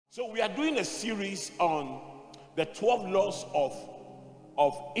So we are doing a series on the 12 laws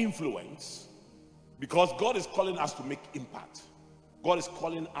of influence, because God is calling us to make impact. God is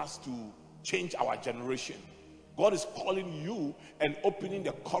calling us to change our generation. God is calling you and opening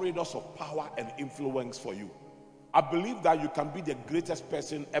the corridors of power and influence for you. I believe that you can be the greatest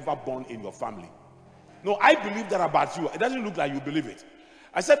person ever born in your family. No, I believe that about you. It doesn't look like you believe it.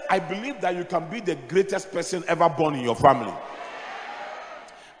 I said, I believe that you can be the greatest person ever born in your family.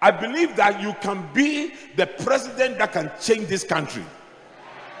 I believe that you can be the president that can change this country.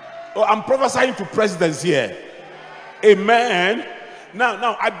 Oh, I'm prophesying to presidents here. Amen.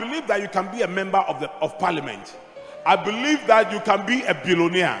 Now, I believe that you can be a member of parliament. I believe that you can be a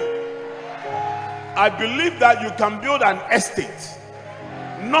billionaire. I believe that you can build an estate,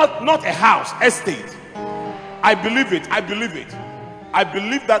 not a house, estate. I believe it. I believe it. I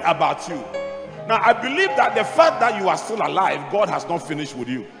believe that about you. Now, I believe that the fact that you are still alive, God has not finished with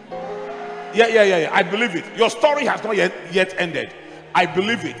you. Yeah. I believe it. Your story has not yet ended. I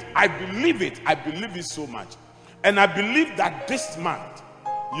believe it. I believe it. I believe it so much. And I believe that this month,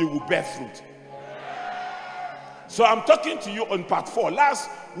 you will bear fruit. So I'm talking to you on part 4. Last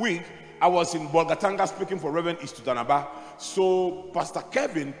week, I was in Bolgatanga speaking for Reverend Istudanaba. So Pastor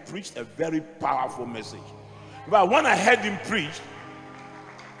Kevin preached a very powerful message. But when I heard him preach,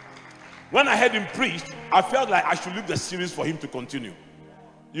 I felt like I should leave the series for him to continue.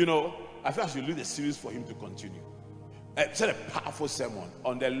 You know, I felt I should leave the series for him to continue. It's a powerful sermon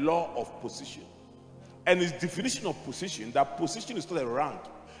on the law of position. And his definition of position, that position is not a rank,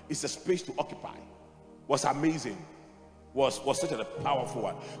 it's a space to occupy, was amazing. Was such a powerful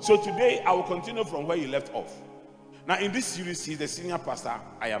one. So today, I will continue from where he left off. Now, in this series, he's the senior pastor.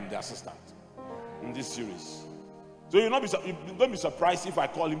 I am the assistant in this series. So you're don't be surprised if I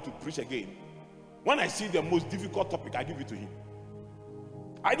call him to preach again. When I see the most difficult topic, I give it to him.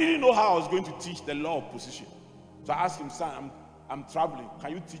 I didn't know how I was going to teach the law of position. So I asked him, son, I'm traveling.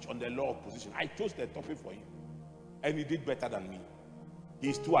 Can you teach on the law of position? I chose the topic for him. And he did better than me.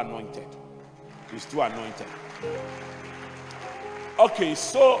 He's too anointed. He's too anointed. Okay,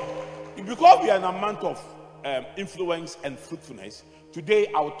 so because we are in a month of influence and fruitfulness, today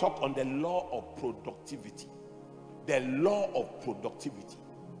I will talk on the law of productivity. The law of productivity.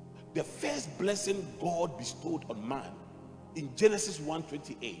 The first blessing God bestowed on man in Genesis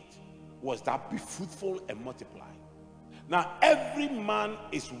 1:28 was that be fruitful and multiply. Now, every man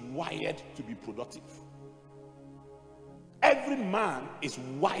is wired to be productive. Every man is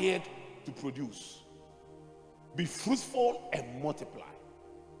wired to produce. Be fruitful and multiply.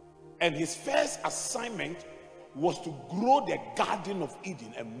 And his first assignment was to grow the Garden of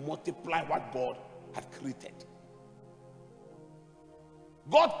Eden and multiply what God had created.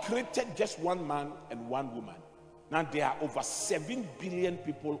 God created just one man and one woman. Now there are over 7 billion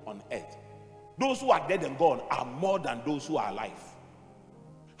people on earth. Those who are dead and gone are more than those who are alive.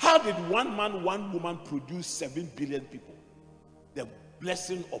 How did one man, one woman produce 7 billion people? The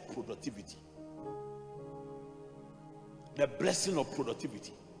blessing of productivity. The blessing of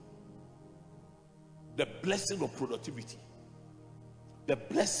productivity. The blessing of productivity. The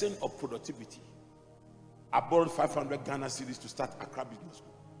blessing of productivity. I borrowed 500 Ghana cedis to start Accra Business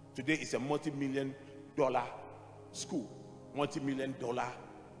School. Today it's a multi-million-dollar school, multi-million-dollar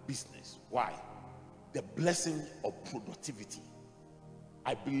business. Why? The blessing of productivity.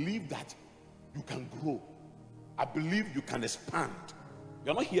 I believe that you can grow. I believe you can expand.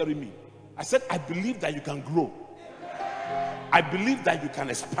 You're not hearing me. I said, I believe that you can grow. I believe that you can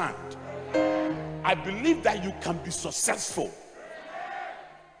expand. I believe that you can be successful.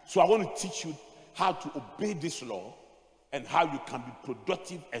 So I want to teach you how to obey this law and how you can be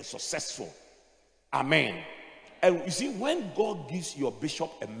productive and successful. Amen. And you see, when God gives your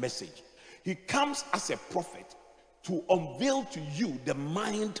bishop a message, he comes as a prophet to unveil to you the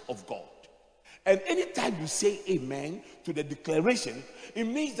mind of God. And anytime you say amen to the declaration, it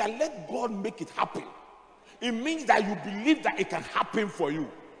means that let God make it happen. It means that you believe that it can happen for you.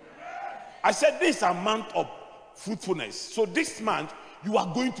 I said this is a month of fruitfulness. So this month, you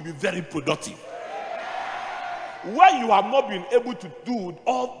are going to be very productive. Where you have not been able to do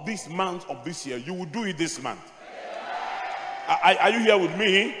all these months of this year, you will do it this month. Are you here with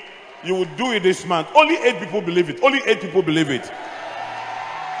me? You will do it this month. Only 8 people believe it. Only 8 people believe it.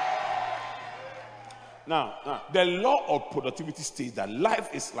 Now, the law of productivity states that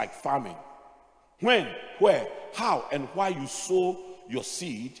life is like farming. When, where, how, and why you sow your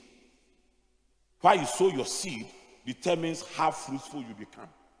seed, determines how fruitful you become.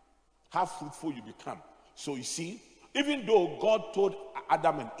 How fruitful you become. So you see, even though God told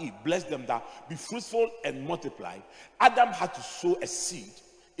Adam and Eve, bless them that be fruitful and multiply, Adam had to sow a seed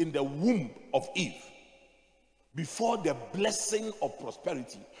in the womb of Eve, before the blessing of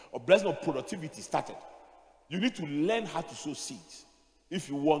prosperity or blessing of productivity started. You need to learn how to sow seeds if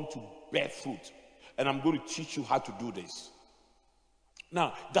you want to bear fruit. And I'm going to teach you how to do this.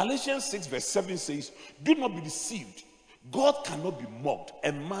 Now, Galatians 6 verse 7 says, do not be deceived. God cannot be mocked.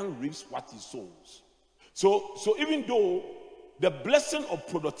 A man reaps what he sows. So even though the blessing of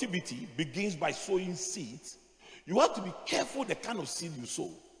productivity begins by sowing seeds, you have to be careful the kind of seed you sow.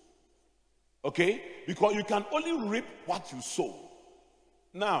 Okay? Because you can only reap what you sow.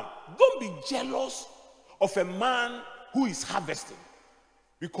 Now, don't be jealous of a man who is harvesting,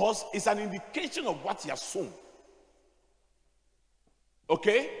 because it's an indication of what he has sown.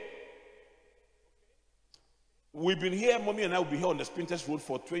 Okay? We've been here, Mommy and I will be here on the Sprinters Road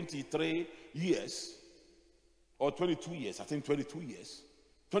for 23 years. Or 22 years, I think 22 years.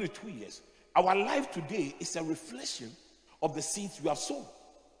 22 years. Our life today is a reflection of the seeds we have sown.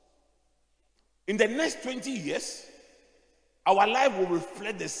 In the next 20 years, our life will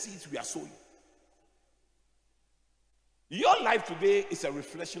reflect the seeds we are sowing. Your life today is a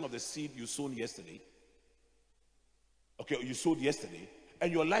reflection of the seed you sown yesterday. Okay, you sowed yesterday,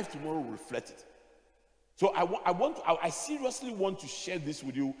 and your life tomorrow will reflect it. So I seriously want to share this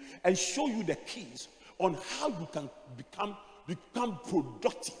with you and show you the keys on how you can become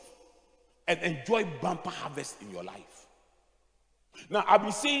productive and enjoy bumper harvest in your life. Now, I've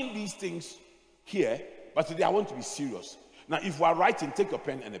been saying these things here, but today I want to be serious. Now, if you are writing, take your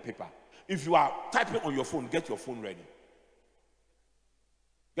pen and a paper. If you are typing on your phone, get your phone ready.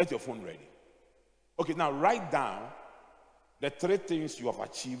 Get your phone ready. Okay, now write down the 3 things you have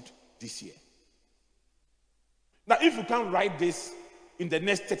achieved this year. Now, if you can't write this in the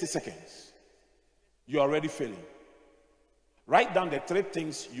next 30 seconds, you're already failing. Write down the 3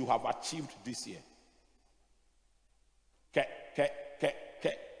 things you have achieved this year. Okay.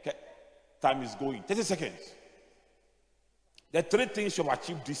 Time is going. 30 seconds. The 3 things you have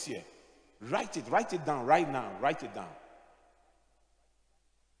achieved this year. Write it down right now. Write it down.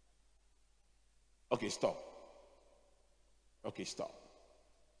 Okay, stop. Okay, stop.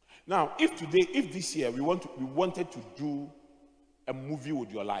 Now, if this year we wanted to do a movie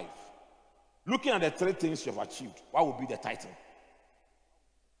with your life, looking at the 3 things you have achieved, what would be the title?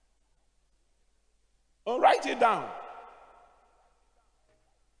 Oh, write it down.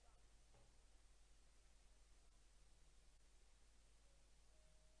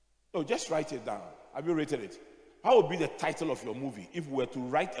 No, just write it down. Have you written it? How would be the title of your movie if we were to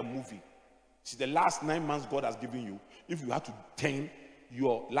write a movie? See, the last 9 months God has given you, if you had to turn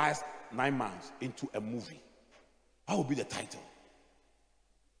your last 9 months into a movie, how would be the title?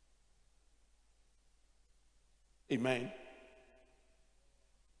 Amen.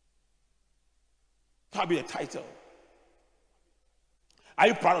 How would be the title? Are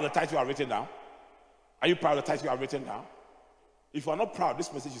you proud of the title you have written down? Are you proud of the title you have written down? If you are not proud,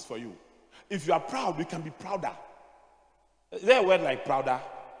 this message is for you. If you are proud, you can be prouder. Is there a word like prouder?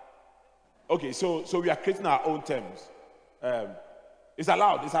 Okay, so we are creating our own terms. It's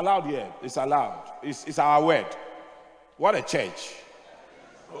allowed. It's allowed here. It's allowed. It's our word. What a church.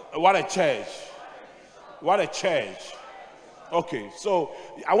 What a church. What a church. Okay, so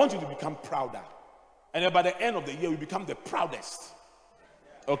I want you to become prouder. And then by the end of the year, we become the proudest.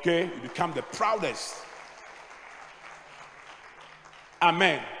 Okay? You become the proudest.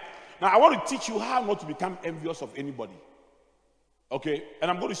 Amen. Now, I want to teach you how not to become envious of anybody. Okay? And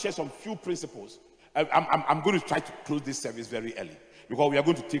I'm going to share some few principles. I'm going to try to close this service very early because we are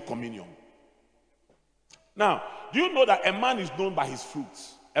going to take communion. Now, do you know that a man is known by his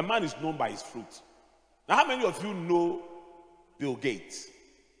fruits? A man is known by his fruits. Now, how many of you know Bill Gates?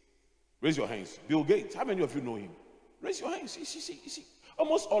 Raise your hands. Bill Gates. How many of you know him? Raise your hands. You see.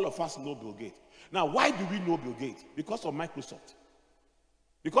 Almost all of us know Bill Gates. Now, why do we know Bill Gates? Because of Microsoft.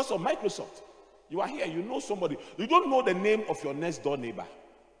 Because of Microsoft. You are here, you know somebody. You don't know the name of your next door neighbor.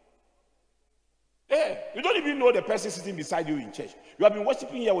 Yeah, you don't even know the person sitting beside you in church. You have been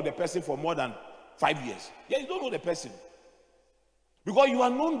worshiping here with the person for more than 5 years. Yeah, you don't know the person. Because you are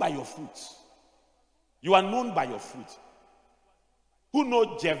known by your fruits. You are known by your fruit. Who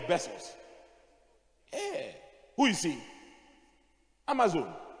knows Jeff Bezos? Yeah. Who is he? Amazon,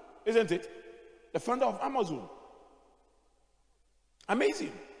 isn't it? The founder of Amazon.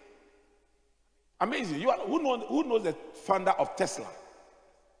 Amazing. Amazing. Who knows the founder of Tesla?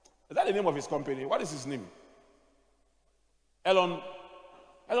 Is that the name of his company? What is his name? Elon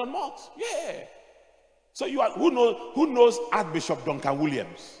Musk. Yeah. So who knows Archbishop Duncan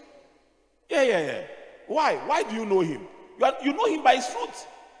Williams? Yeah. Why do you know him? You know him by his fruit.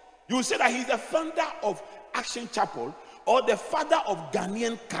 You say that he's the founder of Action Chapel, or the father of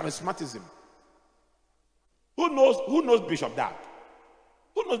Ghanaian charismatism. Who knows Bishop Dag?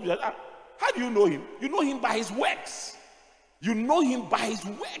 Who knows Bishop Dag? How do you know him? You know him by his works. You know him by his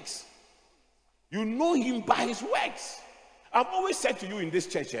works. You know him by his works. I've always said to you in this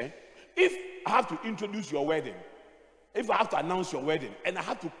church, if I have to introduce your wedding, if I have to announce your wedding, and I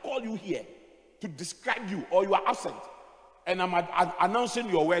have to call you here to describe you, or you are absent, and I'm announcing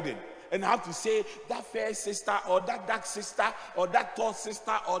your wedding, and I have to say that fair sister, or that dark sister, or that tall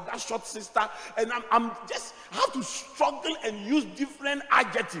sister, or that short sister, and I have to struggle and use different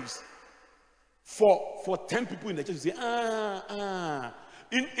adjectives for 10 people in the church to say,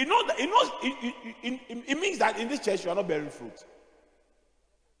 it means that in this church you are not bearing fruit.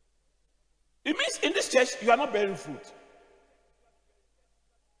 It means in this church you are not bearing fruit.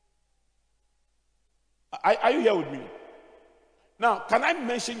 Are you here with me? Now, can I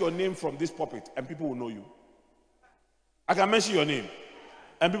mention your name from this pulpit and people will know you? I can mention your name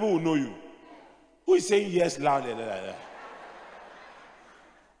and people will know you. Who is saying yes loudly?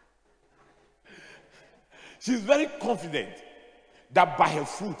 She's very confident that by her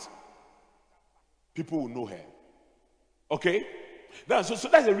fruit, people will know her. Okay? Now, so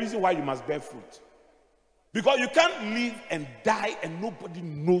that's the reason why you must bear fruit. Because you can't live and die and nobody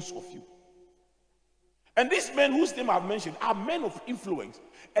knows of you. And these men whose name I've mentioned are men of influence.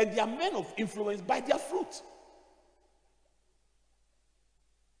 And they are men of influence by their fruit.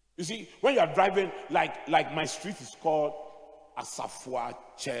 You see, when you are driving, like my street is called Asafua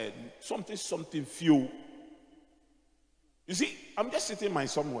Chen, something few. You see, I'm just sitting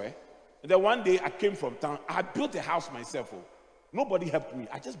somewhere. And then one day I came from town. I had built a house myself. Nobody helped me.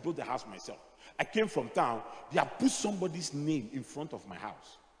 I just built the house myself. I came from town. They have put somebody's name in front of my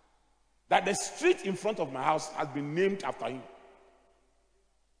house. That the street in front of my house has been named after him.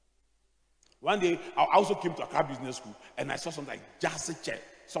 One day, I also came to Accra Business School and I saw something like Jasiche,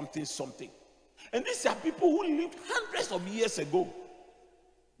 something. And these are people who lived hundreds of years ago.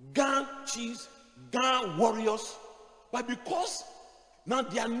 Gang chiefs, gang warriors. But because now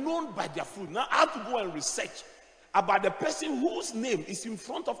they are known by their fruit, now I have to go and research about the person whose name is in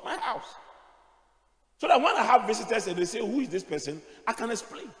front of my house. So that when I have visitors and they say, who is this person? I can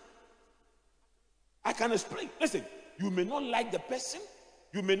explain. Listen, you may not like the person.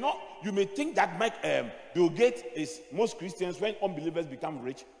 You may think that Bill Gates is most Christians, when unbelievers become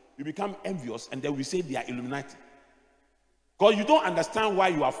rich, you become envious and then we say they are Illuminati. Because you don't understand why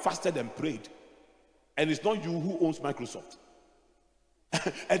you have fasted and prayed. And it's not you who owns Microsoft.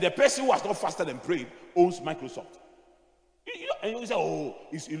 And the person who has not fasted and prayed owns Microsoft. And you say, oh,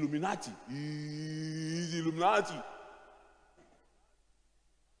 it's Illuminati. It's Illuminati.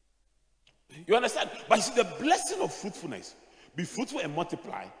 You understand? But you see, the blessing of fruitfulness, be fruitful and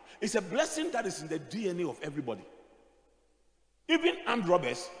multiply, is a blessing that is in the DNA of everybody. Even armed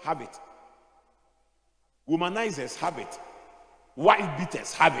robbers have it. Womanizers have it. Wife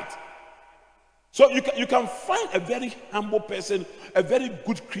beaters have it. So you can find a very humble person, a very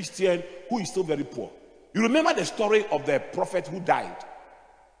good Christian who is still very poor. You remember the story of the prophet who died,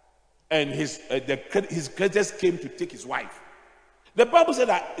 and his creditors came to take his wife. The Bible said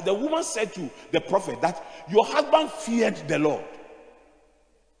that the woman said to the prophet that your husband feared the Lord.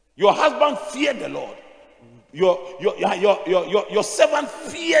 Your husband feared the Lord. Your servant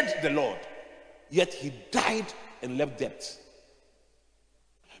feared the Lord. Yet he died and left debt.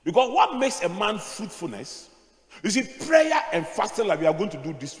 Because what makes a man fruitfulness, you see, prayer and fasting like we are going to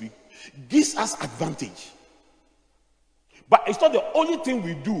do this week gives us advantage. But it's not the only thing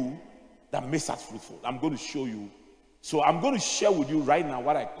we do that makes us fruitful. I'm going to show you. So I'm going to share with you right now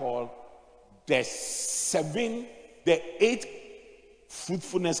what I call the 8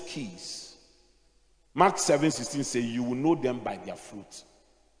 fruitfulness keys. Mark 7:16 says, you will know them by their fruit.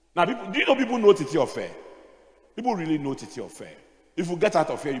 Now, do you know people know Titi Ofe? People really know Titi Ofe. If you get out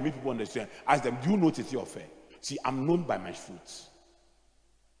of here, you meet people understand. Ask them, do you know Titi Ofe? See, I'm known by my fruits.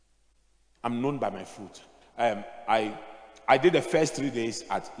 I'm known by my fruit. I did the first 3 days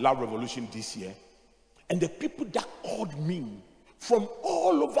at Love Revolution this year. And the people that called me from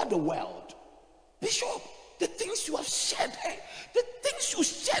all over the world, Bishop, the things you have shared, the things you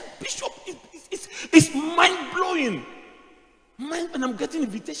shared, Bishop, it's mind-blowing. And I'm getting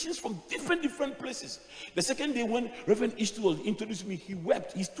invitations from different places. The second day when Reverend Ishtu was introducing me, he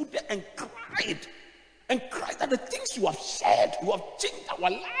wept. He stood there and cried. And cried that the things you have shared, you have changed our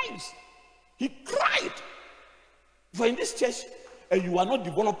lives. He cried. For in this church, and you are not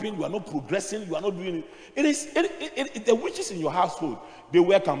developing, you are not progressing, you are not doing it. The witches in your household, they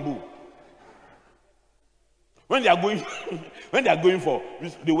wear kambu. When they are going, when they are going for,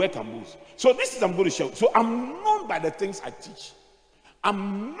 they wear caboose. So this is I'm going to show. So I'm known by the things I teach.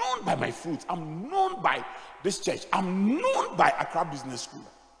 I'm known by my fruits. I'm known by this church. I'm known by Accra Business School.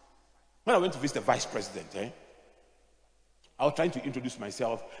 When I went to visit the vice president, I was trying to introduce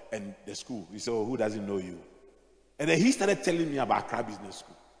myself and the school. He said, "Oh, who doesn't know you?" And then he started telling me about Accra Business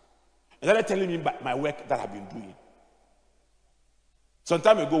School. And started telling me about my work that I've been doing. Some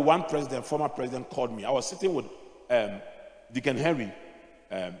time ago, one president, former president, called me. I was sitting with Deacon Henry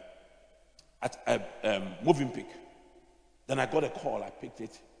at Moving Pick. Then I got a call. I picked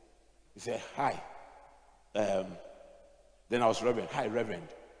it. He said, "Hi." Then I was Reverend. "Hi, Reverend.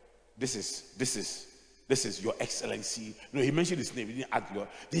 This is Your Excellency." No, he mentioned his name. He didn't ask your.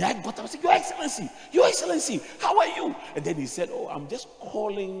 Then I got up and said, Your Excellency, how are you?" And then he said, "Oh, I'm just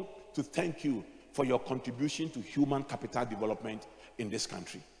calling to thank you for your contribution to human capital development in this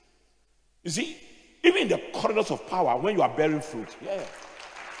country." You see, even in the corridors of power, when you are bearing fruit,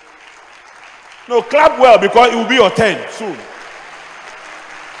 no, clap well because it will be your turn soon.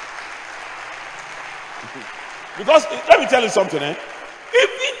 Because let me tell you something,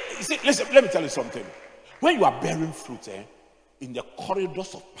 listen, let me tell you something. When you are bearing fruit, in the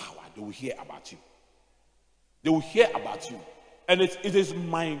corridors of power, they will hear about you. They will hear about you. And it is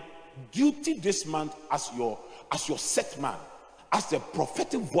my duty this month as your set man, as the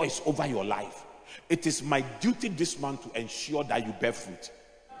prophetic voice over your life. It is my duty this month to ensure that you bear fruit.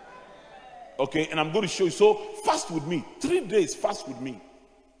 Okay, and I'm going to show you. So fast with me. 3 days fast with me.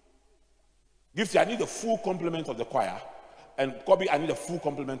 Gifty, I need a full complement of the choir. And Kobe, I need a full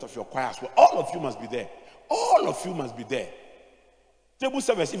complement of your choir as well. All of you must be there. All of you must be there. Table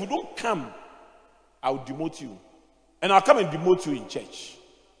service, if you don't come, I'll demote you. And I'll come and demote you in church.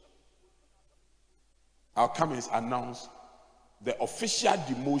 I'll come and announce the official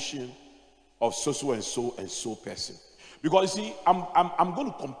demotion of so and so person. Because you see, I'm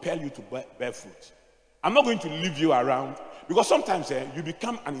going to compel you to bear fruit. I'm not going to leave you around. Because sometimes you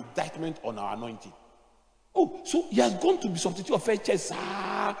become an indictment on our anointing. Oh, so he has gone to be substitute of church.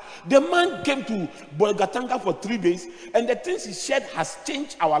 The man came to Bolgatanga for 3 days, and the things he shared has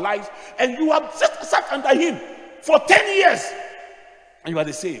changed our lives. And you have sat under him for 10 years. And you are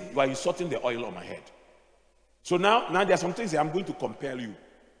the same. You are insulting the oil on my head. So now there are some things that I'm going to compel you.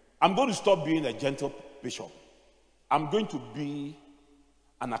 I'm going to stop being a gentle bishop. I'm going to be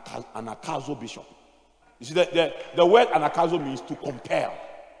an akazo bishop. You see, the word anakazo means to compel.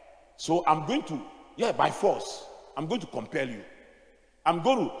 So I'm going to, by force, I'm going to compel you. I'm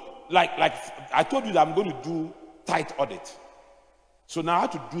going to, like I told you that I'm going to do tithe audit. So now I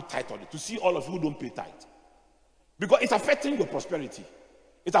have to do tithe audit to see all of you who don't pay tithe. Because it's affecting your prosperity.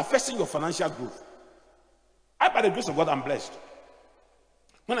 It's affecting your financial growth. By the grace of God, I'm blessed.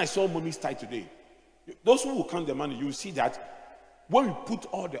 When I saw mommy's tithe today, those who will count the money, you will see that when we put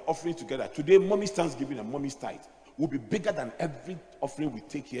all the offerings together, today mommy's thanksgiving and mommy's tithe will be bigger than every offering we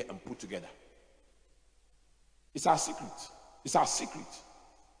take here and put together. It's our secret. It's our secret.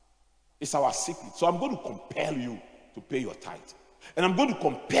 It's our secret. So I'm going to compel you to pay your tithe. And I'm going to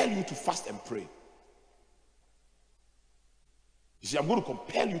compel you to fast and pray. You see, I'm going to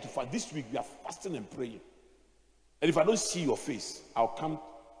compel you to fast. This week we are fasting and praying. And if I don't see your face, I'll come.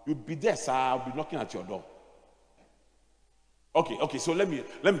 You'll be there, sir. I'll be knocking at your door. Okay. So let me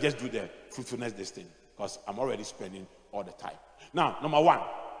just do the fruitfulness this thing, because I'm already spending all the time. Now, number one,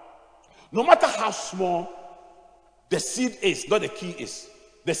 no matter how small the seed is, not the key is,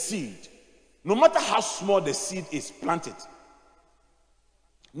 the seed. No matter how small the seed is planted,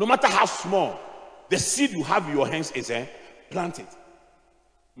 no matter how small the seed you have in your hands is, planted.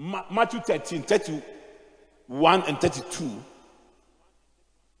 Matthew 13, 31 and 32.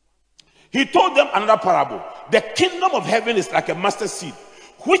 He told them another parable. The kingdom of heaven is like a mustard seed,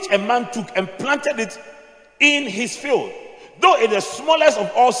 which a man took and planted it in his field. Though it is the smallest of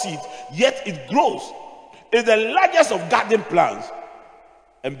all seeds, yet it grows. It is the largest of garden plants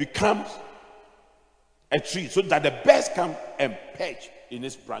and becomes a tree, so that the birds come and perch in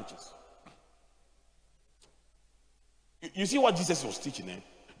its branches. You see what Jesus was teaching them?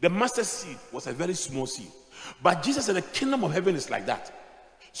 The mustard seed was a very small seed. But Jesus said the kingdom of heaven is like that.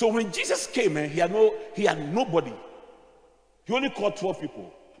 So when Jesus came, he had nobody. He only called 12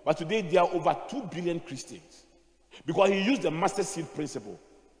 people. But today there are over 2 billion Christians. Because he used the mustard seed principle.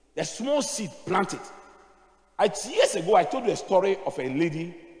 A small seed planted. Years ago, I told you a story of a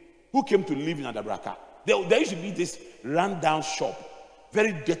lady who came to live in Adabraka. There used to be this run-down shop,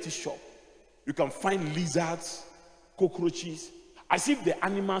 very dirty shop. You can find lizards, cockroaches, as if the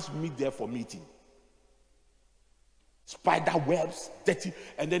animals meet there for meeting. Spider webs, dirty.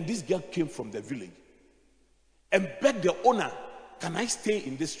 And then this girl came from the village. and beg the owner, can I stay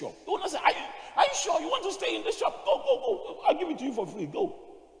in this shop? The owner said, are you sure you want to stay in this shop? Go. I'll give it to you for free. Go.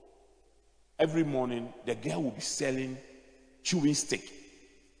 Every morning, the girl will be selling chewing stick.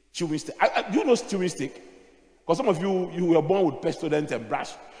 Do you know chewing stick? Because some of you were born with Pepsodent and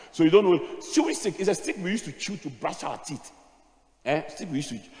brush. So you don't know. Chewing stick is a stick we used to chew to brush our teeth. Stick we used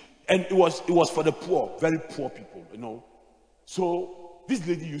to, and it was for the poor, very poor people, you know. So this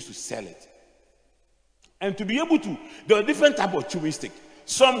lady used to sell it. And to be able to, there are different types of chewing stick.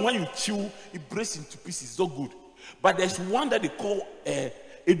 Some, when you chew, it breaks into pieces, so good. But there's one that they call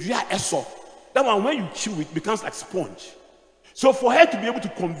Adria Eso. That one, when you chew, it becomes like sponge. So for her to be able to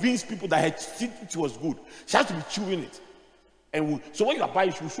convince people that her teeth was good, she has to be chewing it. And so when you are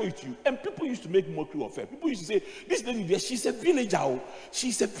buying, she will show it to you. And people used to make mockery of her. People used to say, this lady there, she's a villager.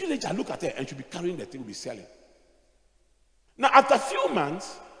 She's a villager. Look at her. And she'll be carrying the thing, will be selling. Now, after a few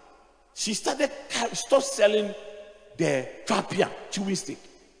months, she stopped selling the trapia chewing stick.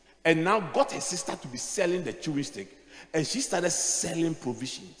 And now got her sister to be selling the chewing stick. And she started selling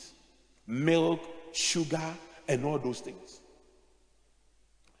provisions. Milk, sugar, and all those things.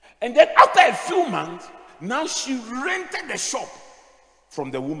 And then after a few months, now she rented the shop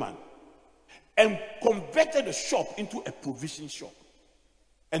from the woman and converted the shop into a provision shop.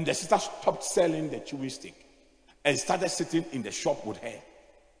 And the sister stopped selling the chewing stick and started sitting in the shop with her.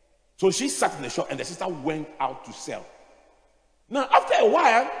 So she sat in the shop and the sister went out to sell. Now, after a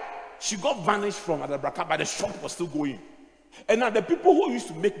while, she got vanished from Adabraka, but the shop was still going. And now the people who used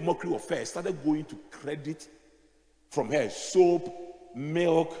to make mockery of her started going to credit from her soap,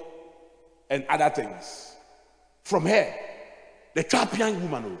 milk, and other things. From her, the Trapian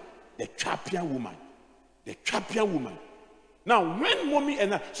woman. Now, when Mommy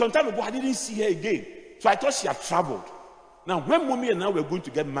and I, some time ago, I didn't see her again. So I thought she had traveled. Now, when Mommy and I were going to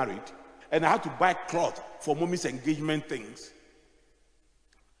get married, and I had to buy cloth for Mommy's engagement things,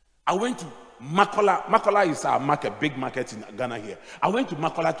 I went to Makola. Makola is our market, big market in Ghana here. I went to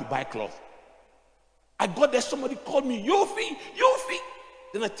Makola to buy cloth. I got there, somebody called me, Yofi.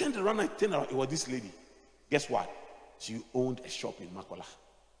 Then I turned around, it was this lady. Guess what? She owned a shop in Makola.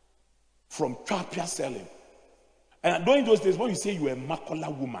 From Trapia selling. And during those days, when you say you were a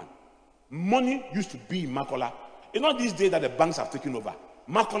Makola woman, money used to be in Makola. It's not these days that the banks have taken over.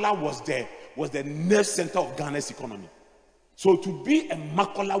 Makola was the nerve center of Ghana's economy. So to be a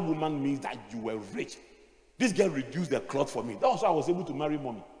Makola woman means that you were rich. This girl reduced the cloth for me. That was how I was able to marry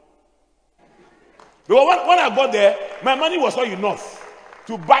Mommy. Because when I got there, my money was not enough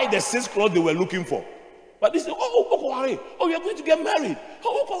to buy the 6 clothes they were looking for. But they said, oh, you're going to get married.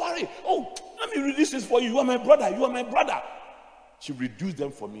 Oh, let me reduce this for you. You are my brother. She reduced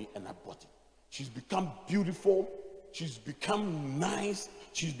them for me and I bought it. She's become beautiful. She's become nice.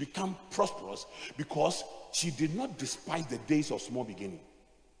 She's become prosperous because she did not despise the days of small beginning.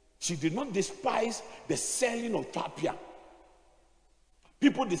 She did not despise the selling of trapia.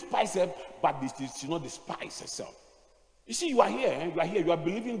 People despise her, but she did not despise herself. You see, you are here, you are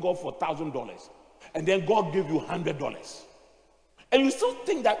believing God for $1,000, and then God gave you $100. And you still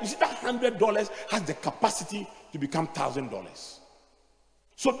think that, you see, that $100 has the capacity to become $1,000.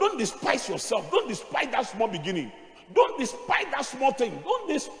 So don't despise yourself. Don't despise that small beginning. Don't despise that small thing. Don't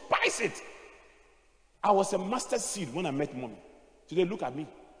despise it. I was a mustard seed when I met Mommy. Today, look at me.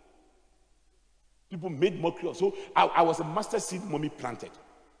 People made mockery of. So I was a mustard seed Mommy planted.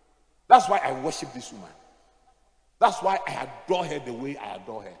 That's why I worship this woman. That's why I adore her the way I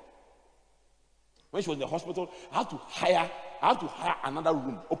adore her. When she was in the hospital, I had to hire another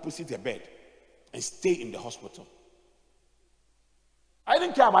room opposite her bed and stay in the hospital. I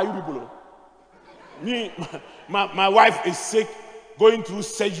didn't care about you people. Me, my wife is sick, going through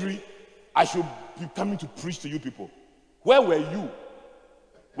surgery. I should be coming to preach to you people. Where were you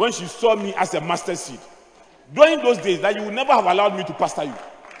when she saw me as a mustard seed? During those days, that you would never have allowed me to pastor you.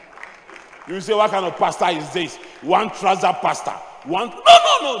 You will say, what kind of pastor is this? One trouser pastor.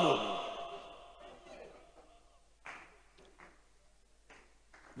 No.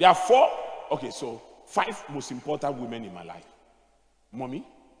 There are 5 most important women in my life. Mommy,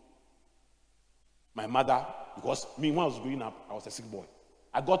 my mother, because me, when I was growing up, I was a sick boy.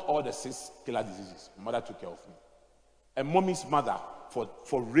 I got all the 6 killer diseases. My mother took care of me. And Mommy's mother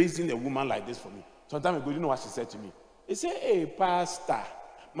for raising a woman like this for me. Sometime ago, you know what she said to me? She said, hey, pastor,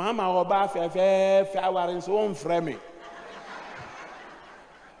 Mama Oba fe so on frame.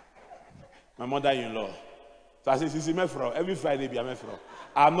 My mother-in-law. So I said, Sisi Mefro, every Friday be a Mefro.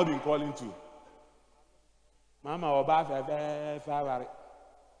 I have not been calling to. Mama Oba fe.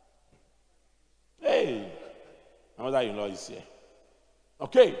 Hey, my mother-in-law is here.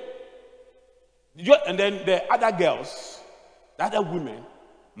 Okay. And then the other girls, the other women,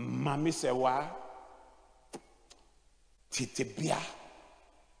 Mami Sewa, Titibia.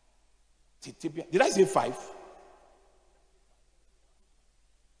 Did I say 5?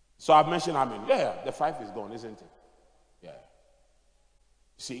 So I've mentioned how many. Yeah, the 5 is gone, isn't it? Yeah.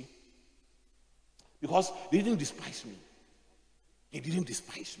 See? Because they didn't despise me. They didn't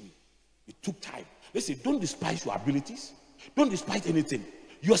despise me. It took time. Listen, don't despise your abilities. Don't despise anything.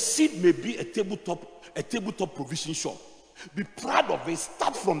 Your seed may be a tabletop provision shop. Be proud of it.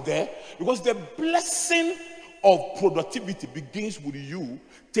 Start from there, because the blessing of productivity begins with you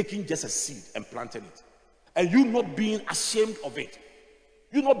taking just a seed and planting it, and you not being ashamed of it.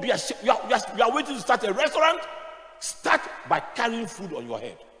 You not be ashamed. You are waiting to start a restaurant. Start by carrying food on your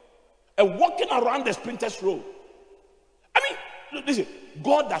head and walking around the Sprinters Road. I mean, listen,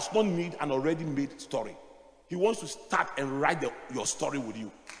 God does not need an already made story. He wants to start and write your story with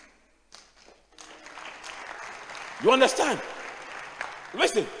you. You understand?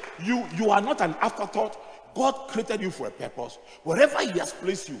 Listen, you are not an afterthought. God created you for a purpose. Wherever He has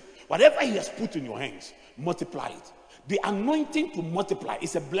placed you, whatever He has put in your hands, multiply it. The anointing to multiply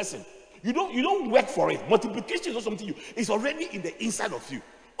is a blessing. You don't work for it. Multiplication is not something it's already in the inside of you.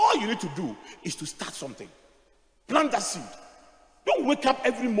 All you need to do is to start something. Plant that seed. Don't wake up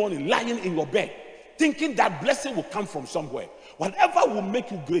every morning lying in your bed thinking that blessing will come from somewhere. Whatever will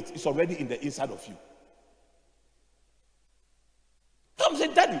make you great is already in the inside of you. Come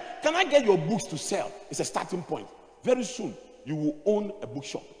say, Daddy, can I get your books to sell? It's a starting point. Very soon, you will own a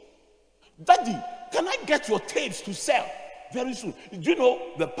bookshop. Daddy, can I get your tapes to sell? Very soon. Do you know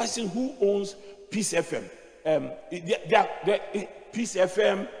the person who owns Peace FM? Peace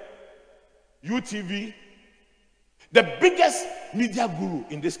FM, UTV, the biggest media guru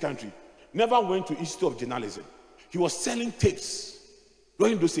in this country, never went to Institute of Journalism. He was selling tapes,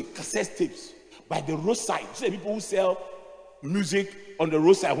 going to say cassette tapes by the roadside. You see people who sell music on the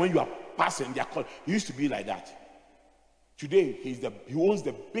roadside when you are passing, they are called. He used to be like that. Today, he owns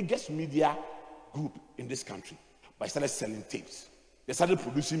the biggest media group in this country. But he started selling tapes. They started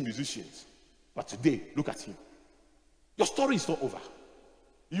producing musicians. But today, look at him. Your story is not over.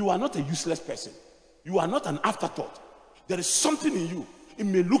 You are not a useless person. You are not an afterthought. There is something in you. It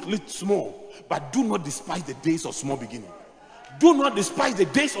may look little small, but do not despise the days of small beginning. Do not despise the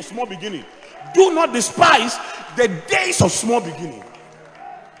days of small beginning. Do not despise the days of small beginning.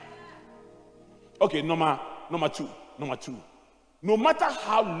 Okay, number two. No matter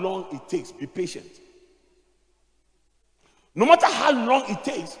how long it takes, be patient. No matter how long it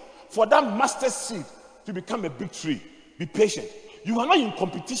takes for that mustard seed to become a big tree, be patient. You are not in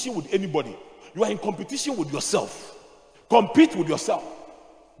competition with anybody. You are in competition with yourself. Compete with yourself.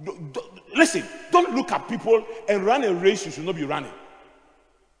 Listen, don't look at people and run a race you should not be running.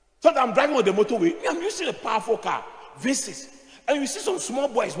 So I'm driving on the motorway. I'm using a powerful car, V6, and you see some small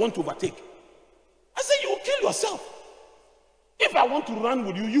boys want to overtake. I say, you will kill yourself. If I want to run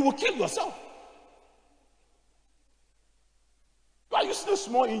with you, you will kill yourself. You are using a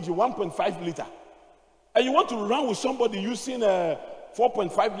small engine, 1.5 liter, and you want to run with somebody using a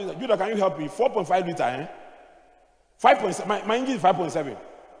 4.5 liter. You can you help me? 4.5 liter, eh? 5.7. My engine is 5.7.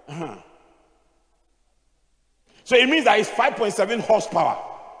 So it means that it's 5.7 horsepower.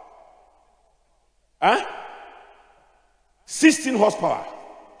 16 horsepower.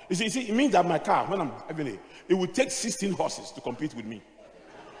 You see, it means that my car, when I'm having it will take 16 horses to compete with me.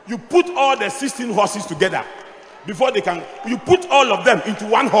 You put all the 16 horses together before they can. You put all of them into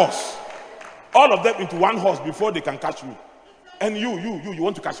one horse. All of them into one horse before they can catch me. And you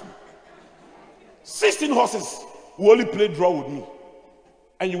want to catch me. 16 horses will only play draw with me.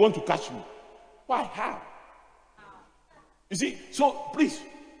 And you want to catch me. Why? How? You see, so please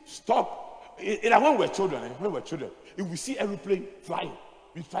stop. When we're children, if we see aeroplane flying,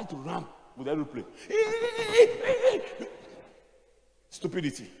 we try to run with aeroplane.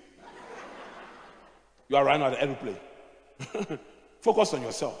 Stupidity. You are running at the aeroplane. Focus on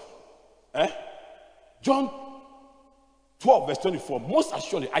yourself. John 12 verse 24. Most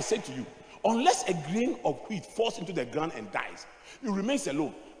assuredly, I say to you, unless a grain of wheat falls into the ground and dies, it remains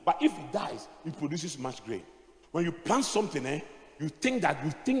alone. But if it dies, it produces much grain. When you plant something, you think that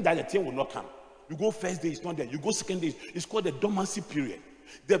the thing will not come. You go first day, it's not there. You go second day, it's called the dormancy period.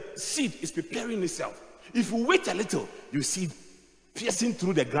 The seed is preparing itself. If you wait a little, you see it piercing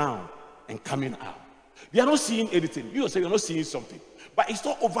through the ground and coming out. They are not seeing anything. You yourself, you're not seeing something. But it's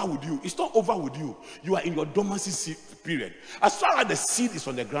not over with you. It's not over with you. You are in your dormancy period. As far as the seed is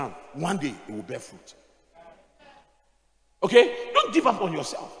on the ground, one day it will bear fruit. Okay? Don't give up on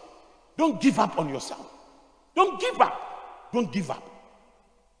yourself. Don't give up on yourself. Don't give up. Don't give up.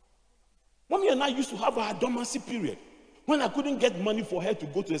 Mommy and I used to have our dormancy period. When I couldn't get money for her to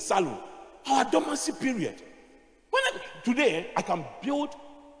go to the salon, our dormancy period. Today, I can build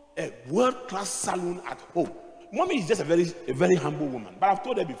a world-class salon at home. Mommy is just a very humble woman. But I've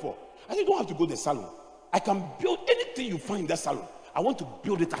told her before, I said, you don't have to go to the salon. I can build anything you find in that salon. I want to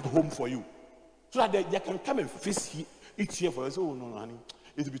build it at home for you. So that they can come and each here for us. Oh, no, honey,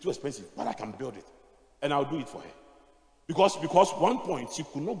 it will be too expensive. But I can build it. And I'll do it for her. Because one point, she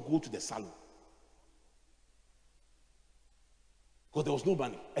could not go to the salon. Because there was no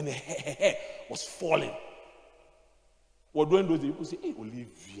money. And her hair was falling. Well, during those days, people say, hey,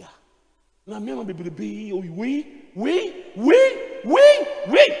 Olivia. Now, wait.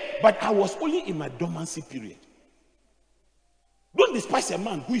 But I was only in my dormancy period. Don't despise a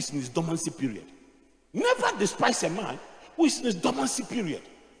man who is in his dormancy period. Never despise a man who is in his dormancy period.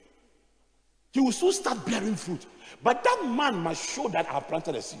 He will soon start bearing fruit. But that man must show that I have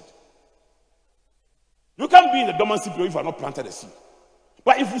planted a seed. You can't be in the dormancy period if you have not planted a seed.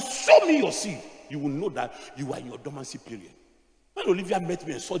 But if you show me your seed, you will know that you are in your dormancy period. When Olivia met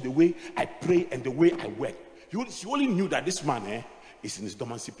me and saw the way I pray and the way I work, she only knew that this man is in his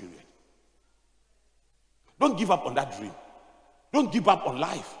dormancy period. Don't give up on that dream. Don't give up on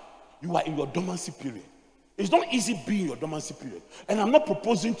life. You are in your dormancy period. It's not easy being in your dormancy period. And I'm not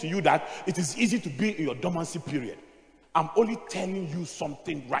proposing to you that it is easy to be in your dormancy period. I'm only telling you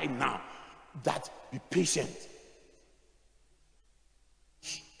something right now, that be patient.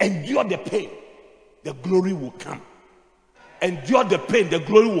 Endure the pain, the glory will come. Endure the pain, the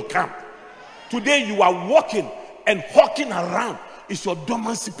glory will come. Today you are walking and hawking around. It's your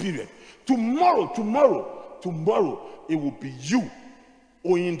dormancy period. Tomorrow, it will be you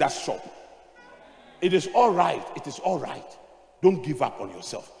owning that shop. It is all right. It is all right. Don't give up on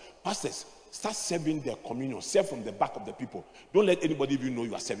yourself. Pastors, start serving their communion. Serve from the back of the people. Don't let anybody even know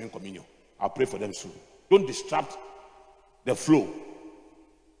you are serving communion. I'll pray for them soon. Don't disrupt the flow.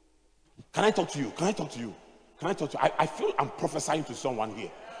 Can I talk to you? I feel I'm prophesying to someone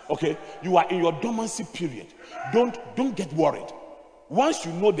here. Okay? You are in your dormancy period. Don't get worried. Once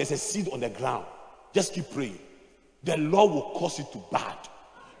you know there's a seed on the ground, just keep praying. The Lord will cause it to bud.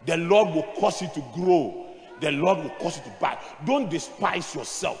 The Lord will cause it to grow. The Lord will cause it to bud. Don't despise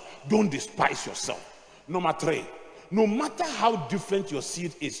yourself. Number 3, no matter how different your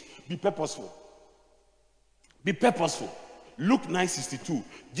seed is, be purposeful. Luke 9:62.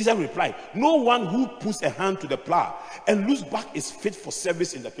 Jesus replied, no one who puts a hand to the plow and looks back is fit for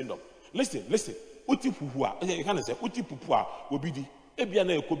service in the kingdom. Listen. Listen,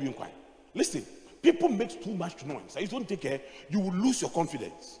 people make too much noise. If you don't take care, you will lose your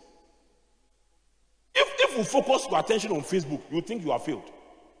confidence. If you focus your attention on Facebook, you think you are failed.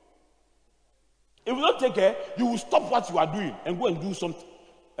 If you don't take care, you will stop what you are doing and go and do something.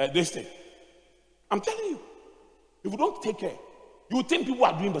 This thing. I'm telling you. If you don't take care, you will think people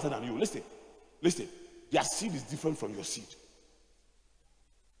are doing better than you. Listen. Their seed is different from your seed.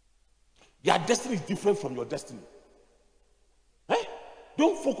 Their destiny is different from your destiny.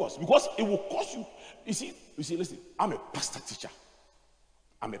 Don't focus, because it will cost you. You see, listen, I'm a pastor teacher.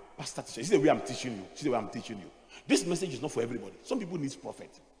 You see the way I'm teaching you. This message is not for everybody. Some people need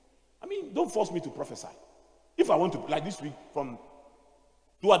prophet. Don't force me to prophesy. If I want to, like this week, from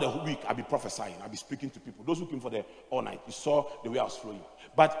throughout the week, I'll be prophesying. I'll be speaking to people. Those who came for the all night, you saw the way I was flowing.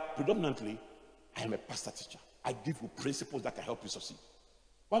 But predominantly, I am a pastor teacher. I give you principles that can help you succeed.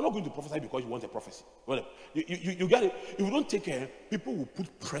 But I'm not going to prophesy because you want a prophecy. You get it? If you don't take care, people will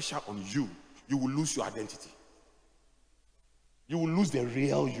put pressure on you. You will lose your identity. You will lose the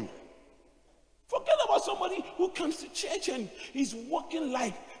real you. Forget about somebody who comes to church and he's walking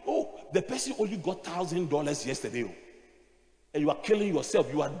like, the person only got $1,000 yesterday. And you are killing yourself.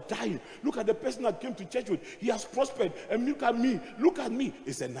 You are dying. Look at the person that came to church with. He has prospered. And look at me.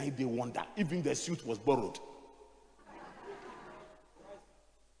 It's a 9-day wonder. Even the suit was borrowed.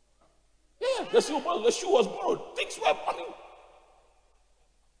 Yeah, the shoe was borrowed. Things were money.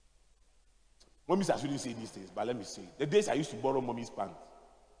 Mommy said I shouldn't say these things, but let me say. The days I used to borrow mommy's pants.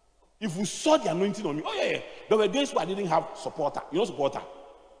 If you saw the anointing on me, there were days where I didn't have supporter. You know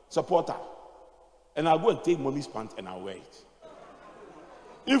supporter. And I'll go and take mommy's pants and I'll wear it.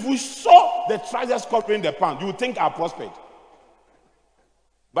 If we saw the trousers covering the pants, you would think I prospered.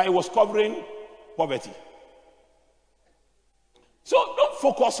 But it was covering poverty. So don't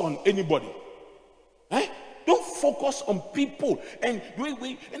focus on anybody. Don't focus on people. And we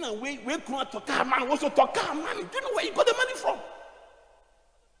can't talk man. Also talk man. Do you know where you got the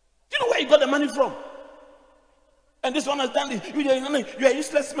money from? And this one has done this. You are a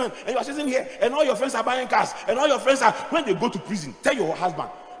useless man, and you are sitting here, and all your friends are buying cars, and all your friends are, when they go to prison, tell your husband,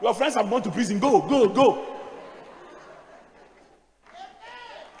 Your friends have gone to prison. Go, go, go.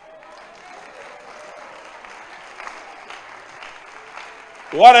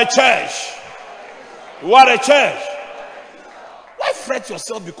 What a church. What a church. Why fret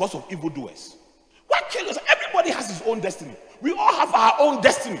yourself because of evildoers? Why kill yourself? Everybody has his own destiny. We all have our own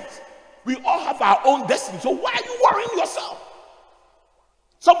destinies. We all have our own destiny. So why are you worrying yourself?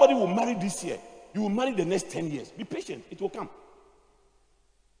 Somebody will marry this year. You will marry the next 10 years. Be patient. It will come.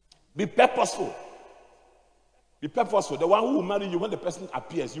 Be purposeful. Be purposeful. The one who will marry you, when the person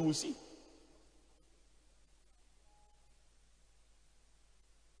appears, you will see.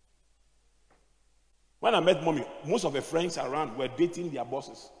 When I met mommy, most of her friends around were dating their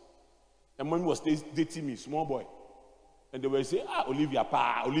bosses. And mommy was dating me, small boy. And they were saying, Olivia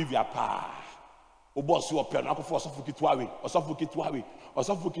pa. O boss, you are pen, for Osofukitwawe.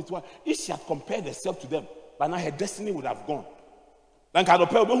 If she had compared herself to them, by now her destiny would have gone. Like I don't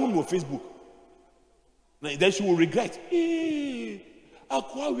pay whom on Facebook. Then she will regret.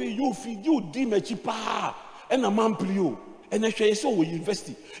 Akwawe, you dimechi pa. And a man plio. And I saw we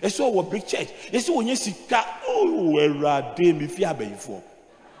university. I saw a big church. I saw when you see where are they me fear before.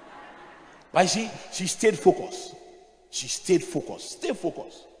 But she stayed focused. She stayed focused. Stay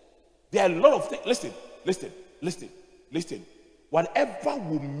focused. There are a lot of things. Listen. Whatever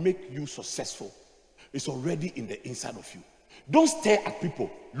will make you successful is already in the inside of you. Don't stare at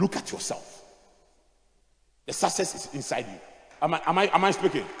people. Look at yourself. The success is inside you. Am I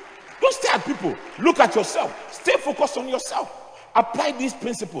speaking? Don't stare at people. Look at yourself. Stay focused on yourself. Apply these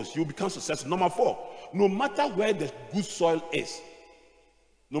principles. You'll become successful. Number 4. No matter where the good soil is,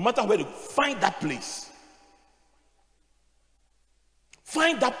 no matter where you find that place.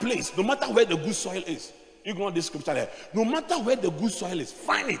 Find that place. No matter where the good soil is. Ignore this scripture there. No matter where the good soil is,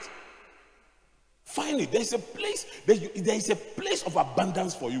 find it. Find it. There is a place. There is a place of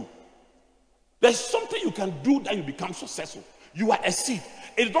abundance for you. There's something you can do that you become successful. You are a seed.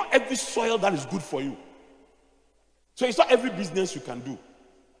 It's not every soil that is good for you. So it's not every business you can do.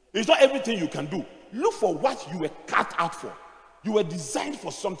 It's not everything you can do. Look for what you were cut out for. You were designed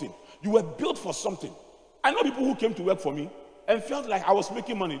for something. You were built for something. I know people who came to work for me and felt like I was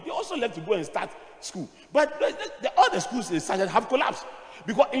making money. They also left to go and start school. But all the schools they started have collapsed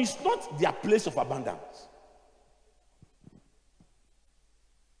because it's not their place of abundance.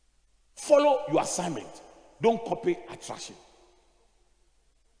 Follow your assignment. Don't copy attraction.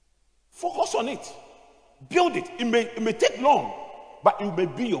 Focus on it. Build it. It may take long, but it may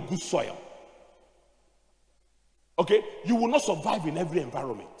be your good soil. Okay? You will not survive in every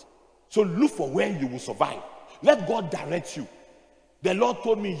environment. So look for where you will survive. Let God direct you. The Lord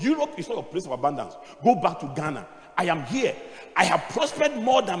told me, Europe is not a place of abundance. Go back to Ghana. I am here. I have prospered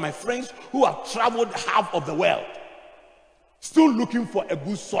more than my friends who have traveled half of the world. Still looking for a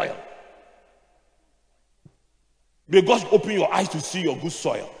good soil. May God open your eyes to see your good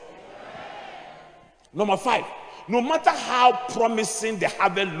soil. Number 5, no matter how promising the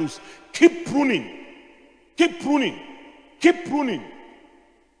harvest looks, keep pruning. Keep pruning. Keep pruning.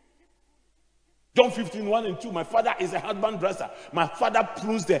 John 15:1-2. My father is a husband dresser. My father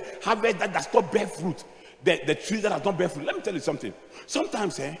prunes the harvest that does not bear fruit. The trees that does not bear fruit. Let me tell you something.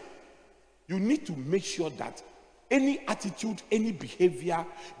 Sometimes you need to make sure that any attitude, any behavior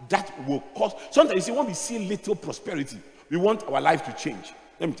that will cause. Sometimes you see, when we see little prosperity, we want our life to change.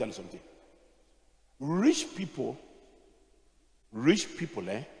 Let me tell you something. Rich people,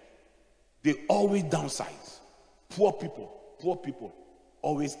 they always downsize. Poor people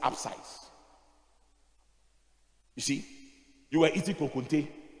always upsize. You see, you were eating kokonte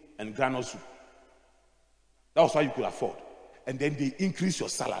and granule soup. That was what you could afford. And then they increase your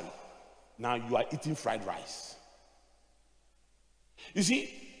salary. Now you are eating fried rice. You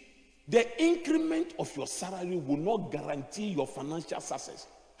see, the increment of your salary will not guarantee your financial success.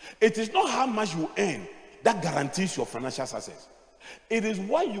 It is not how much you earn that guarantees your financial success. It is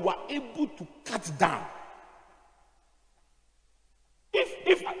what you are able to cut down.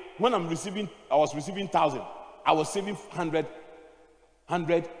 If when I was receiving 1,000, I was saving 100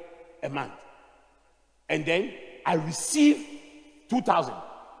 a month. And then I receive 2,000.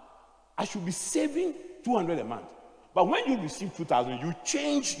 I should be saving 200 a month. But when you receive 2,000, you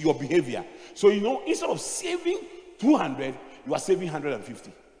change your behavior. So, instead of saving 200, you are saving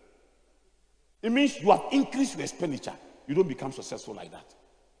 150. It means you have increased your expenditure. You don't become successful like that.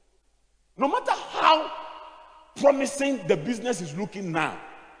 No matter how promising the business is looking now,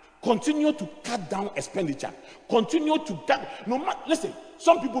 continue to cut down expenditure. Continue to cut. Listen,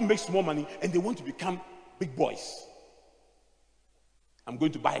 some people make small money and they want to become big boys. I'm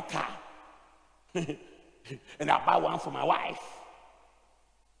going to buy a car. And I'll buy one for my wife.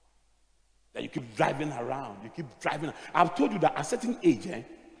 That you keep driving around. You keep driving. I've told you that at a certain age,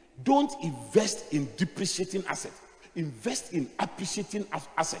 don't invest in depreciating assets. Invest in appreciating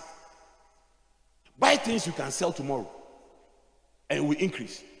assets. Buy things you can sell tomorrow and it will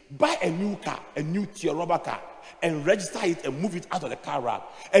increase. Buy a new car, a new tier rubber car, and register it and move it out of the car rack.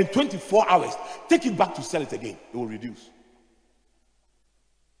 And 24 hours, take it back to sell it again. It will reduce.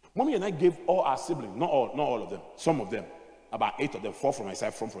 Mommy and I gave all our siblings, not all of them, some of them, about 8 of them, 4 from my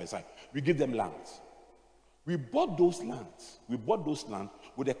side, from my side. We give them lands. We bought those lands. We bought those lands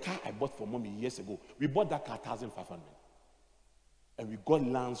with a car I bought for Mommy years ago. We bought that car 1,500. And we got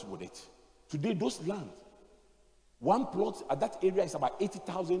lands with it. Today, those lands, one plot at that area is about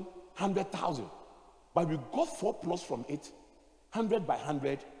 80,000, 100,000. But we got 4 plots from it, 100 by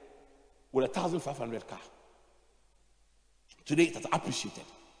 100, with 1,500 car. Today, it has appreciated.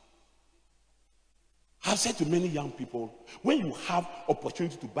 I've said to many young people, when you have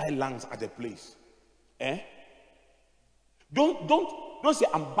opportunity to buy lands at a place, don't say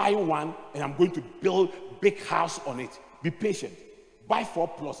I'm buying one and I'm going to build big house on it. Be patient. Buy 4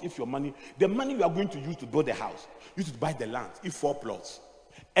 plots if your money, the money you are going to use to build the house, use to buy the land, if 4 plots.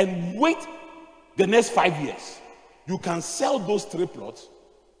 And wait the next 5 years. You can sell those 3 plots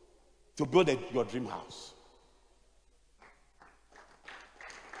to build your dream house.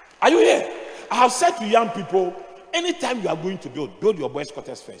 Are you here? I have said to young people, anytime you are going to build your boys'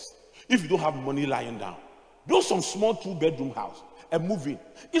 quarters first. If you don't have money lying down, build some small 2-bedroom house and move in.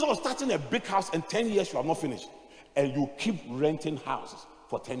 Instead of starting a big house and 10 years you have not finished, and you keep renting houses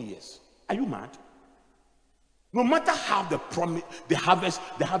for 10 years. Are you mad? No matter how the harvest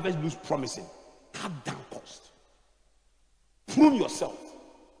looks promising, cut down cost. Prune yourself.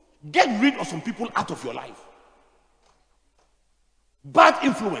 Get rid of some people out of your life. Bad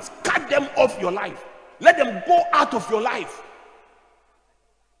influence, cut them off your life. Let them go out of your life.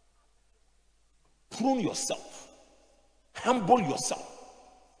 Prune yourself. Humble yourself.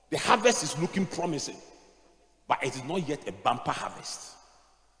 The harvest is looking promising, but it is not yet a bumper harvest.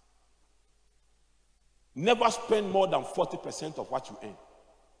 Never spend more than 40% of what you earn.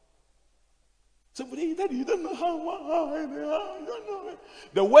 So, you don't know how you don't know.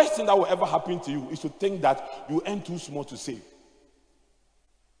 The worst thing that will ever happen to you is to think that you earn too small to save.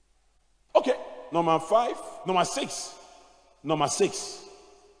 Okay, number 6. No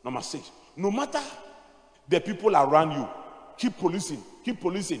matter the people around you, keep policing.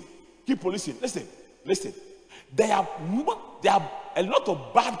 Listen. There are a lot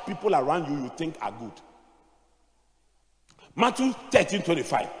of bad people around you think are good. Matthew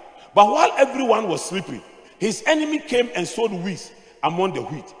 13:25. But while everyone was sleeping, his enemy came and sowed weeds among the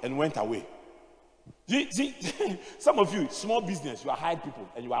wheat and went away. See, some of you, small business, you are hired people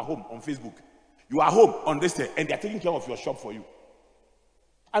and you are home on Facebook. You are home on this day and they are taking care of your shop for you.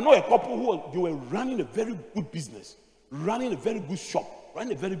 I know a couple who were running a very good business, running a very good shop.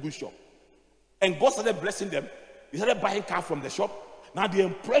 And God started blessing them. They started buying cars from the shop. Now they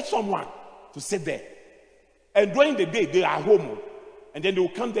employ someone to sit there. And during the day, they are home. And then they will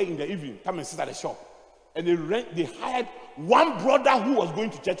come there in the evening, come and sit at the shop. And they hired one brother who was going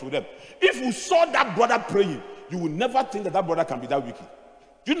to church with them. If you saw that brother praying, you would never think that brother can be that wicked.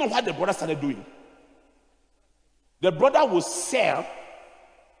 Do you know what the brother started doing? The brother would sell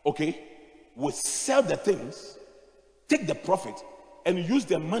the things, take the profit, and use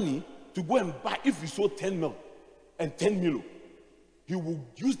the money to go and buy. If he sold 10 mil and 10 mil, he will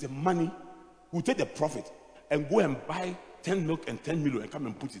use the money, he will take the profit and go and buy 10 milk and 10 million and come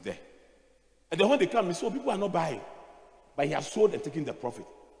and put it there. And then when they come, he said, people are not buying. But he has sold and taken the profit.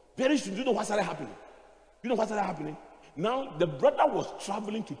 Very soon, do you know what started happening? Now, the brother was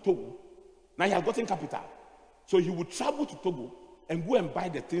traveling to Togo. Now he has gotten capital. So he would travel to Togo and go and buy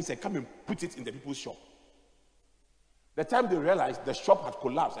the things and come and put it in the people's shop. The time they realized the shop had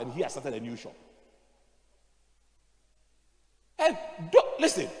collapsed and he had started a new shop. And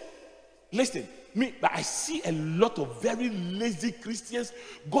listen, but I see a lot of very lazy Christians.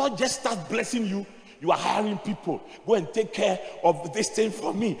 God just starts blessing you. You are hiring people. Go and take care of this thing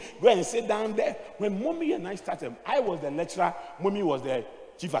for me. Go and sit down there. When Mommy and I started, I was the lecturer. Mommy was the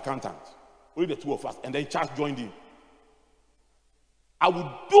chief accountant. Only the two of us. And then Charles joined in. I would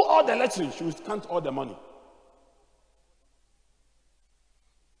do all the lecturing. She would count all the money.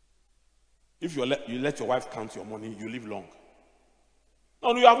 If you let your wife count your money, you live long.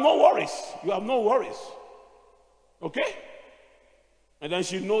 No, you have no worries. Okay? And then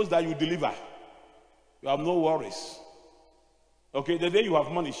she knows that you deliver. You have no worries. Okay? The day you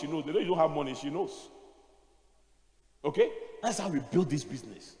have money, she knows. The day you don't have money, she knows. Okay? That's how we build this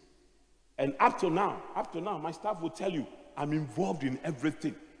business. And up to now, my staff will tell you, I'm involved in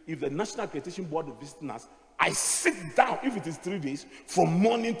everything. if the National Accreditation Board is visiting us, I sit down, if it is 3 days, from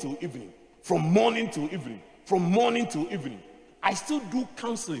morning till evening, from morning till evening, from morning till evening. I still do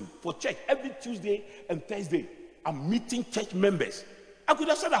counseling for church every Tuesday and Thursday. I'm meeting church members. I could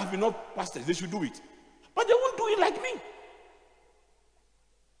have said I have enough pastors, they should do it. But they won't do it like me.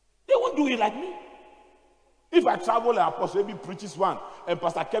 They won't do it like me. If I travel, Apostle Ebi preaches one, and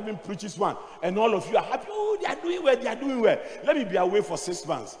Pastor Kevin preaches one, and all of you are happy, oh, they are doing well, they are doing well. Let me be away for 6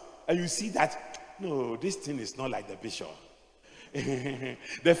 months. And you see that, no, this thing is not like the bishop.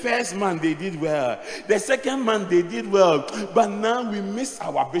 The first month they did well. The second month they did well. But now we miss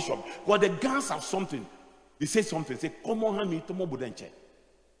our bishop. Well, the guns have something. They say something. They say, come on, me, tomo budenche.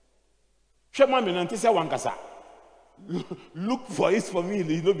 Look for it for me.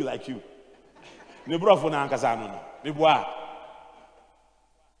 It will be like you.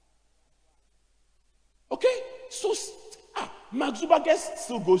 Okay, so Mark Zuckerberg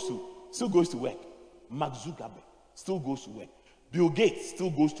still goes to work. Mark Zuckerberg still goes to work. Bill Gates still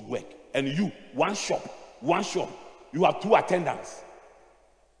goes to work. And you, one shop, you have 2 attendants.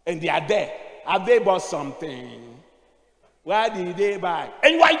 And they are there. Have they bought something? Where did they buy?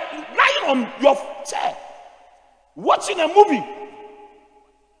 And you are lying on your chair, watching a movie.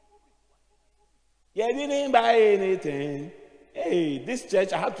 You didn't buy anything. Hey, this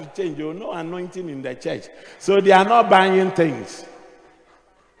church, I have to change. You no anointing in the church. So they are not buying things.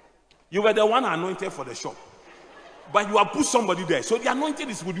 You were the one anointed for the shop. But you have put somebody there. So the anointing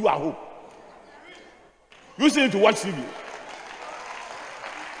is with you at home. You still need to watch TV.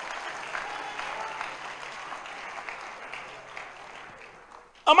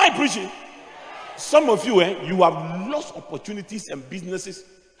 Am I preaching? Some of you, you have lost opportunities and businesses.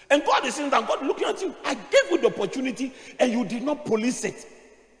 And God is saying that, God looking at you. I gave you the opportunity and you did not police it.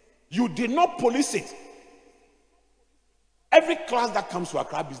 You did not police it. Every class that comes to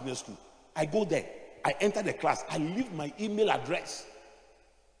Accra Business School, I go there. I enter the class. I leave my email address.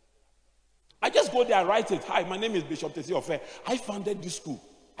 I just go there and write it. Hi, my name is Bishop Tesi Ofe. I founded this school.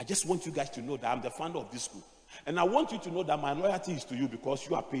 I just want you guys to know that I'm the founder of this school. And I want you to know that my loyalty is to you because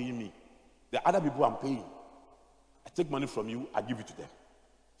you are paying me. The other people I'm paying. I take money from you, I give it to them.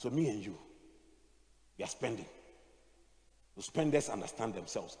 So me and you, we are spending. The spenders understand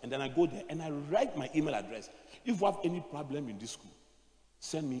themselves. And then I go there and I write my email address. If you have any problem in this school,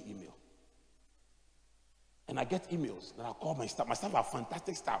 send me email. And I get emails. Then I call my staff. My staff are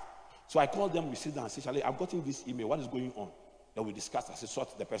fantastic staff. So I call them, we sit down and say, Charlie, I've gotten this email. What is going on? Then we discuss as we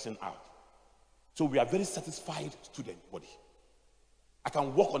sort the person out. So we are very satisfied student body. I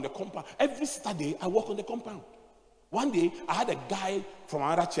can walk on the compound. Every Saturday, I walk on the compound. One day, I had a guy from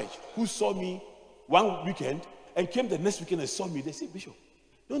another church who saw me one weekend and came the next weekend and saw me. They said, Bishop,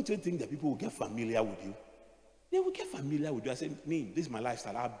 don't you think that people will get familiar with you? They will get familiar with you. I said, me, this is my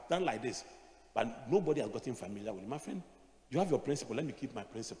lifestyle. I've done like this. But nobody has gotten familiar with you. My friend, you have your principle. Let me keep my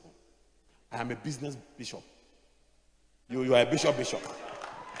principle. I am a business bishop. You are a bishop.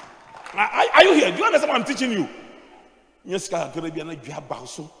 Are you here? Do you understand what I'm teaching you?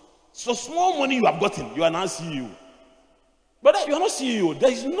 So small money you have gotten, you are now CEO. But you are not CEO.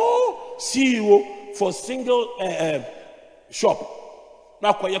 There is no CEO for single shop. Now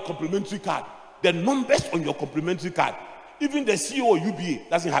acquire complimentary card. The numbers on your complimentary card, even the CEO of UBA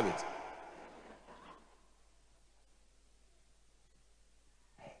doesn't have it.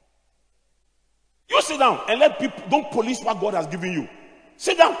 You sit down and let people, don't police what God has given you.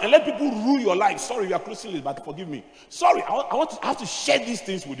 Sit down and let people rule your life. Sorry, you are closing this, but forgive me. Sorry, I have to share these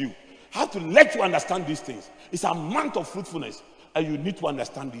things with you. I have to let you understand these things. It's a month of fruitfulness, and you need to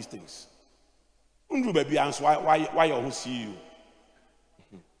understand these things. Baby, answer why you who see you.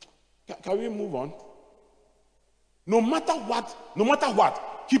 Can we move on? No matter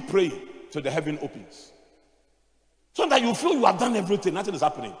what, keep praying till the heaven opens. So that you feel you have done everything, nothing is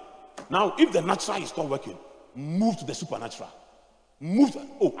happening. Now, if the natural is not working, move to the supernatural.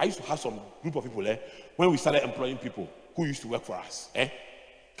 I used to have some group of people when we started employing people who used to work for us.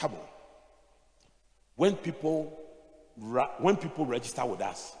 Come on. When people register with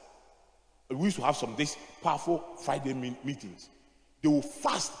us, we used to have some this powerful Friday meetings. They will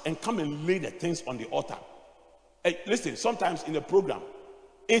fast and come and lay the things on the altar. Hey, listen, sometimes in the program,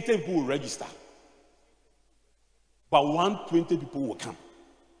 80 people will register, but 120 people will come.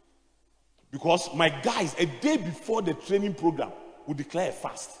 Because my guys, a day before the training program, would declare a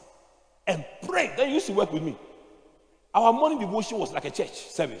fast and pray. They used to work with me. Our morning devotion was like a church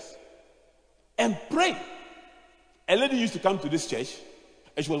service. And pray. A lady used to come to this church,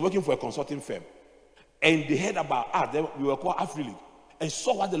 and she was working for a consulting firm. And they heard about us. We were called Afri-League, and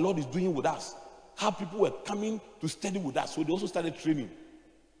saw what the Lord is doing with us. How people were coming to study with us. So they also started training.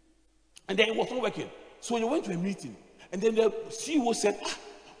 And then it was not working. So they went to a meeting. And then the CEO said,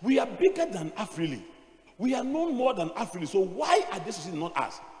 we are bigger than Afrili. We are known more than Afrili. So why are they succeeding, not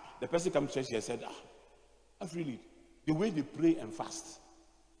us? The person came to church here and said, Afrili, the way they pray and fast.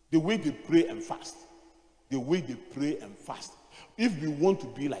 The way they pray and fast. The way they pray and fast. If we want to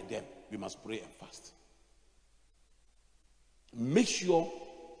be like them, we must pray and fast. Make sure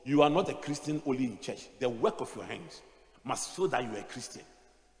you are not a Christian only in church. The work of your hands must show that you are a Christian.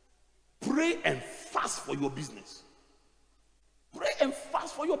 Pray and fast for your business. Pray and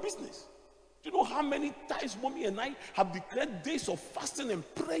fast for your business. Do you know how many times Mommy and I have declared days of fasting and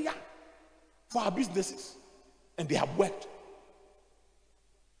prayer for our businesses? And they have worked.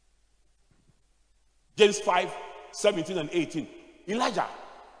 James 5:17 and 18. Elijah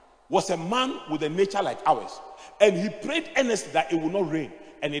was a man with a nature like ours. And he prayed earnestly that it would not rain.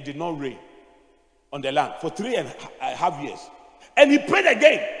 And it did not rain on the land for 3.5 years. And he prayed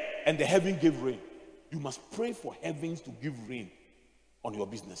again. And the heaven gave rain. You must pray for heavens to give rain on your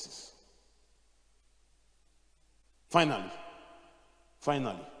businesses. Finally,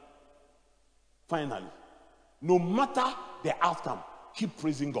 no matter the outcome, keep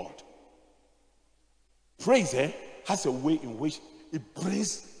praising God. Praise has a way in which it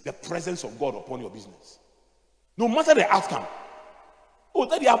brings the presence of God upon your business. No matter the outcome. Oh,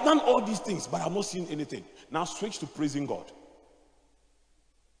 Daddy, I've done all these things, but I've not seen anything. Now switch to praising God.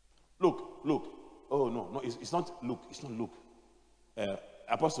 Look. Oh, no, it's not look. It's not look.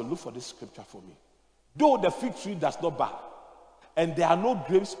 Apostle, look for this scripture for me. Though the fig tree does not bear, and there are no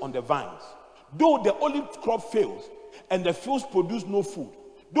grapes on the vines, though the olive crop fails, and the fields produce no food,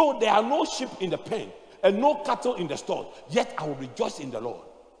 though there are no sheep in the pen, and no cattle in the stall, yet I will rejoice in the Lord.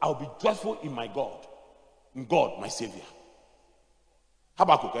 I will be joyful in my God, my Savior.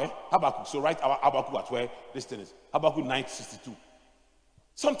 Habakkuk, Habakkuk. So write our Habakkuk at where this thing is. Habakkuk 9:62.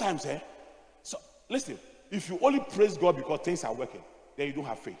 Sometimes, so listen, if you only praise God because things are working, then you don't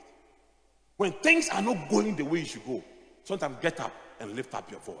have faith. When things are not going the way you should go, sometimes get up and lift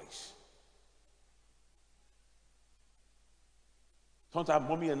up your voice. Sometimes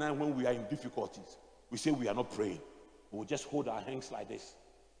Mommy and I, when we are in difficulties, we say we are not praying. We'll just hold our hands like this.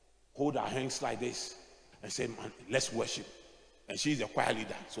 Hold our hands like this and say, man, let's worship. And she's a choir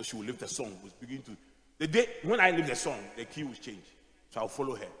leader, so she will lift the song. We'll begin to. The day when I lift the song, the key will change. So I'll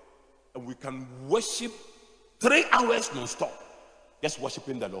follow her. And we can worship 3 hours non-stop. Just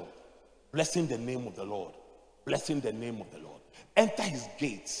worshiping the Lord. Blessing the name of the Lord. Blessing the name of the Lord. Enter his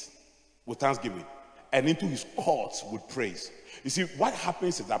gates with thanksgiving and into his courts with praise. You see, what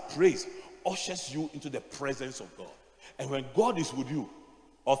happens is that praise ushers you into the presence of God. And when God is with you,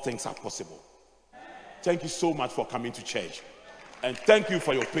 all things are possible. Thank you so much for coming to church. And thank you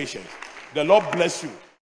for your patience. The Lord bless you.